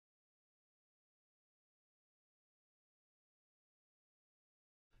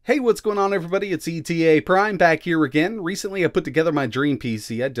Hey, what's going on everybody? It's ETA Prime back here again. Recently I put together my dream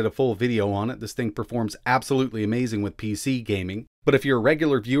PC. I did a full video on it. This thing performs absolutely amazing with PC gaming. But if you're a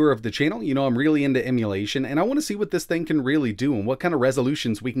regular viewer of the channel, you know I'm really into emulation and I want to see what this thing can really do and what kind of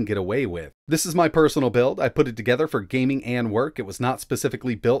resolutions we can get away with. This is my personal build. I put it together for gaming and work. It was not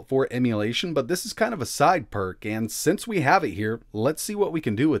specifically built for emulation, but this is kind of a side perk, and since we have it here, let's see what we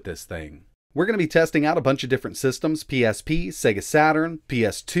can do with this thing. We're going to be testing out a bunch of different systems: PSP, Sega Saturn,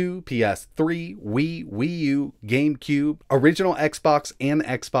 PS2, PS3, Wii, Wii U, Gamecube, original Xbox, and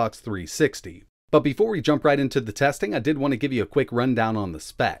Xbox 360. But before we jump right into the testing, I did want to give you a quick rundown on the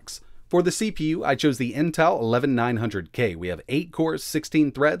specs. For the CPU, I chose the Intel 11900K. We have 8 cores,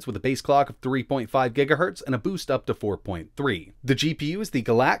 16 threads with a base clock of 3.5 GHz and a boost up to 4.3. The GPU is the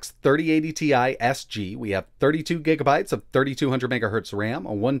GALAX 3080 Ti SG. We have 32 GB of 3200 MHz RAM,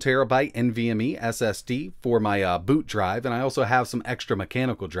 a 1 TB NVMe SSD for my boot drive, and I also have some extra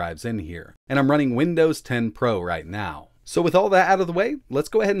mechanical drives in here. And I'm running Windows 10 Pro right now. So with all that out of the way, let's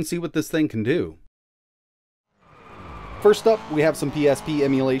go ahead and see what this thing can do. First up, we have some PSP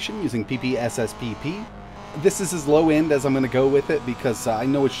emulation using PPSSPP. This is as low end as I'm going to go with it because I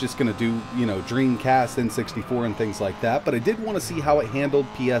know it's just going to do, Dreamcast, N64 and things like that, but I did want to see how it handled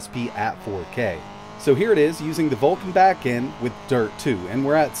PSP at 4K. So here it is using the Vulkan backend with Dirt 2, and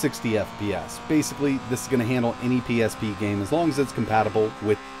we're at 60 FPS. Basically, this is going to handle any PSP game as long as it's compatible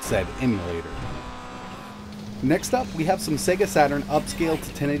with said emulator. Next up, we have some Sega Saturn upscale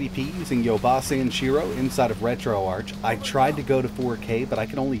to 1080p using Yobase and Shiro inside of RetroArch. I tried to go to 4K, but I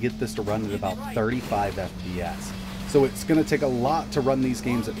can only get this to run at about 35 FPS. So it's going to take a lot to run these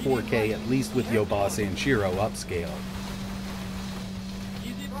games at 4K, at least with Yobase and Shiro upscale.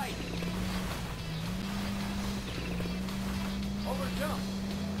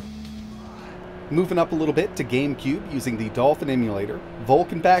 Moving up a little bit to GameCube using the Dolphin Emulator,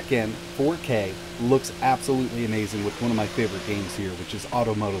 Vulkan backend, 4K, looks absolutely amazing with one of my favorite games here, which is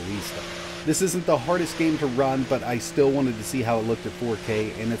Automobilista. This isn't the hardest game to run, but I still wanted to see how it looked at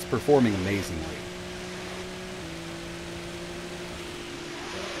 4K, and it's performing amazingly.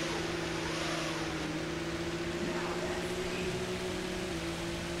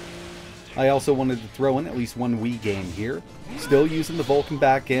 I also wanted to throw in at least one Wii game here, still using the Vulkan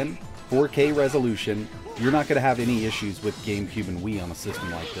backend, 4K resolution. You're not going to have any issues with GameCube and Wii on a system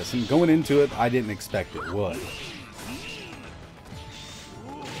like this, and going into it, I didn't expect it would.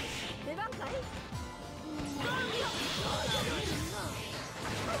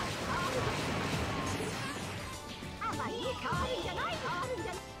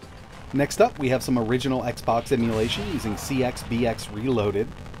 Next up, we have some original Xbox emulation using CXBX Reloaded,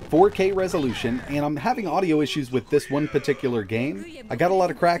 4K resolution, and I'm having audio issues with this one particular game. I got a lot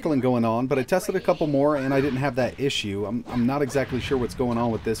of crackling going on, but I tested a couple more and I didn't have that issue. I'm not exactly sure what's going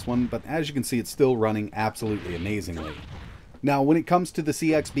on with this one, but as you can see, it's still running absolutely amazingly. Now, when it comes to the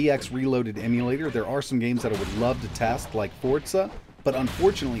CXBX Reloaded emulator, there are some games that I would love to test, like Forza, but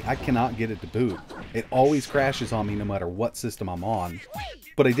unfortunately, I cannot get it to boot. It always crashes on me no matter what system I'm on.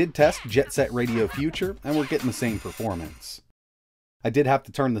 But I did test Jet Set Radio Future, and we're getting the same performance. I did have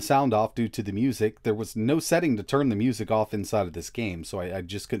to turn the sound off due to the music. There was no setting to turn the music off inside of this game, so I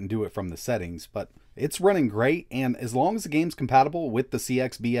just couldn't do it from the settings, but it's running great, and as long as the game's compatible with the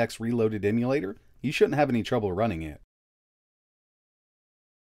CXBX Reloaded emulator, you shouldn't have any trouble running it.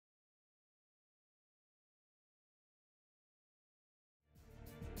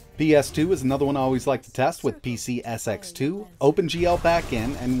 PS2 is another one I always like to test with PCSX2, OpenGL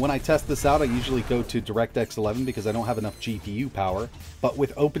backend, and when I test this out I usually go to DirectX 11 because I don't have enough GPU power, but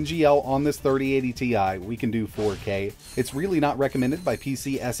with OpenGL on this 3080 Ti we can do 4K. It's really not recommended by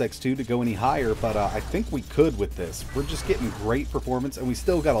PCSX2 to go any higher, but I think we could with this. We're just getting great performance and we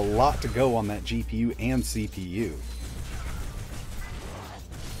still got a lot to go on that GPU and CPU.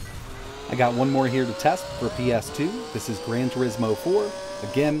 I got one more here to test for PS2. This is Gran Turismo 4.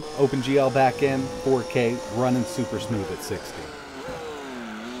 Again, OpenGL backend, 4K, running super smooth at 60.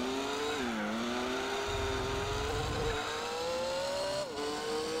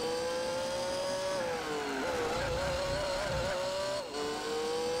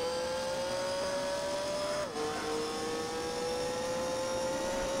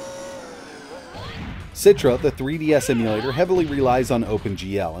 Citra, the 3DS emulator, heavily relies on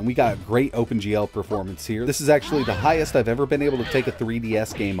OpenGL, and we got great OpenGL performance here. This is actually the highest I've ever been able to take a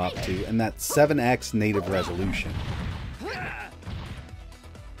 3DS game up to, and that's 7x native resolution.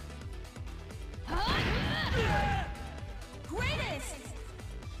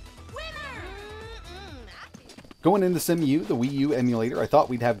 Going into CEMU, the Wii U emulator, I thought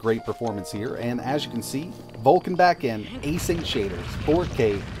we'd have great performance here, and as you can see, Vulkan back in, async shaders,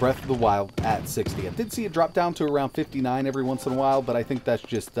 4K, Breath of the Wild at 60. I did see it drop down to around 59 every once in a while, but I think that's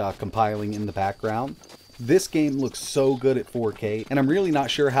just compiling in the background. This game looks so good at 4K, and I'm really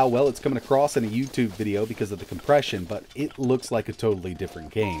not sure how well it's coming across in a YouTube video because of the compression, but it looks like a totally different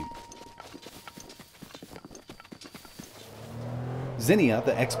game. Xenia,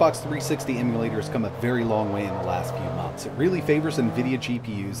 the Xbox 360 emulator, has come a very long way in the last few months. It really favors NVIDIA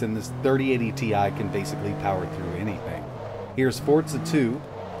GPUs, and this 3080 Ti can basically power through anything. Here's Forza 2,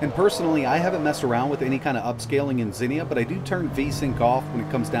 and personally I haven't messed around with any kind of upscaling in Xenia, but I do turn VSync off when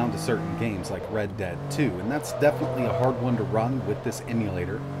it comes down to certain games like Red Dead 2, and that's definitely a hard one to run with this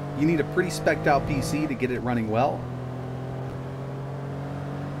emulator. You need a pretty spec'd out PC to get it running well.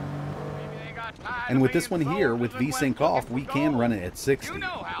 And with this one here, with VSync off, we can run it at 60.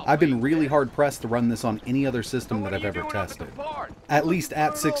 I've been really hard pressed to run this on any other system that I've ever tested. At least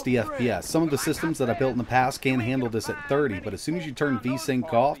at 60 FPS. Some of the systems that I built in the past can handle this at 30, but as soon as you turn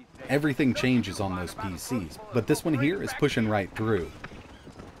VSync off, everything changes on those PCs. But this one here is pushing right through.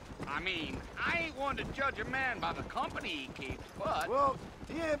 I mean, I ain't one to judge a man by the company he keeps, but... Well,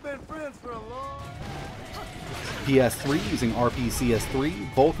 he ain't been friends for a long... PS3 using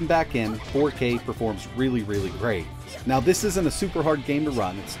RPCS3, Vulkan back in, 4K, performs really great. Now this isn't a super hard game to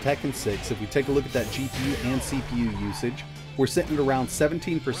run, it's Tekken 6. If we take a look at that GPU and CPU usage, we're sitting at around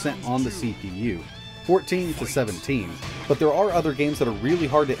 17% on the CPU, 14 to 17. But there are other games that are really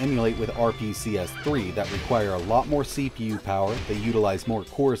hard to emulate with RPCS3 that require a lot more CPU power, they utilize more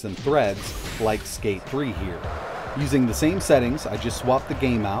cores and threads, like Skate 3 here. Using the same settings, I just swapped the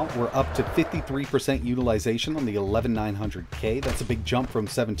game out. We're up to 53% utilization on the 11900K. That's a big jump from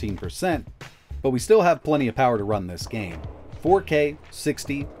 17%, but we still have plenty of power to run this game. 4K,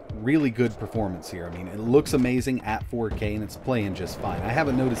 60, really good performance here. I mean, it looks amazing at 4K and it's playing just fine. I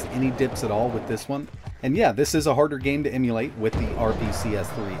haven't noticed any dips at all with this one. And yeah, this is a harder game to emulate with the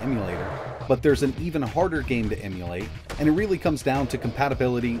RPCS3 emulator, but there's an even harder game to emulate, and it really comes down to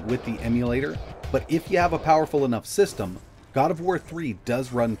compatibility with the emulator. But if you have a powerful enough system, God of War 3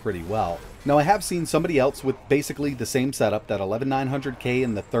 does run pretty well. Now I have seen somebody else with basically the same setup, that 11900K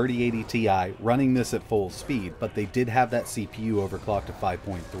and the 3080 Ti, running this at full speed, but they did have that CPU overclocked to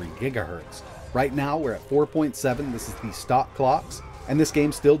 5.3 GHz. Right now we're at 4.7, this is the stock clocks, and this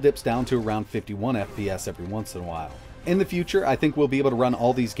game still dips down to around 51 FPS every once in a while. In the future, I think we'll be able to run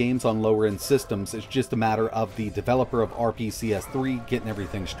all these games on lower end systems. It's just a matter of the developer of RPCS3 getting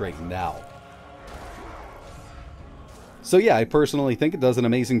everything straightened out. So yeah, I personally think it does an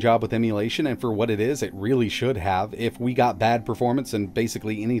amazing job with emulation, and for what it is, it really should have. If we got bad performance and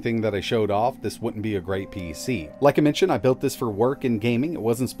basically anything that I showed off, this wouldn't be a great PC. Like I mentioned, I built this for work and gaming. It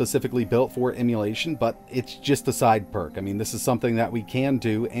wasn't specifically built for emulation, but it's just a side perk. I mean, this is something that we can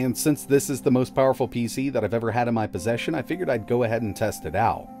do, and since this is the most powerful PC that I've ever had in my possession, I figured I'd go ahead and test it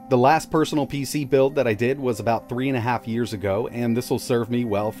out. The last personal PC build that I did was about 3.5 years ago, and this will serve me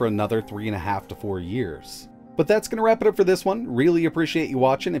well for another 3.5 to 4 years. But that's going to wrap it up for this one. Really appreciate you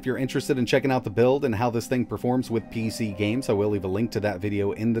watching. If you're interested in checking out the build and how this thing performs with PC games, I will leave a link to that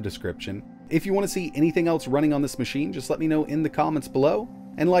video in the description. If you want to see anything else running on this machine, just let me know in the comments below.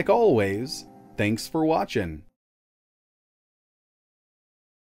 And like always, thanks for watching.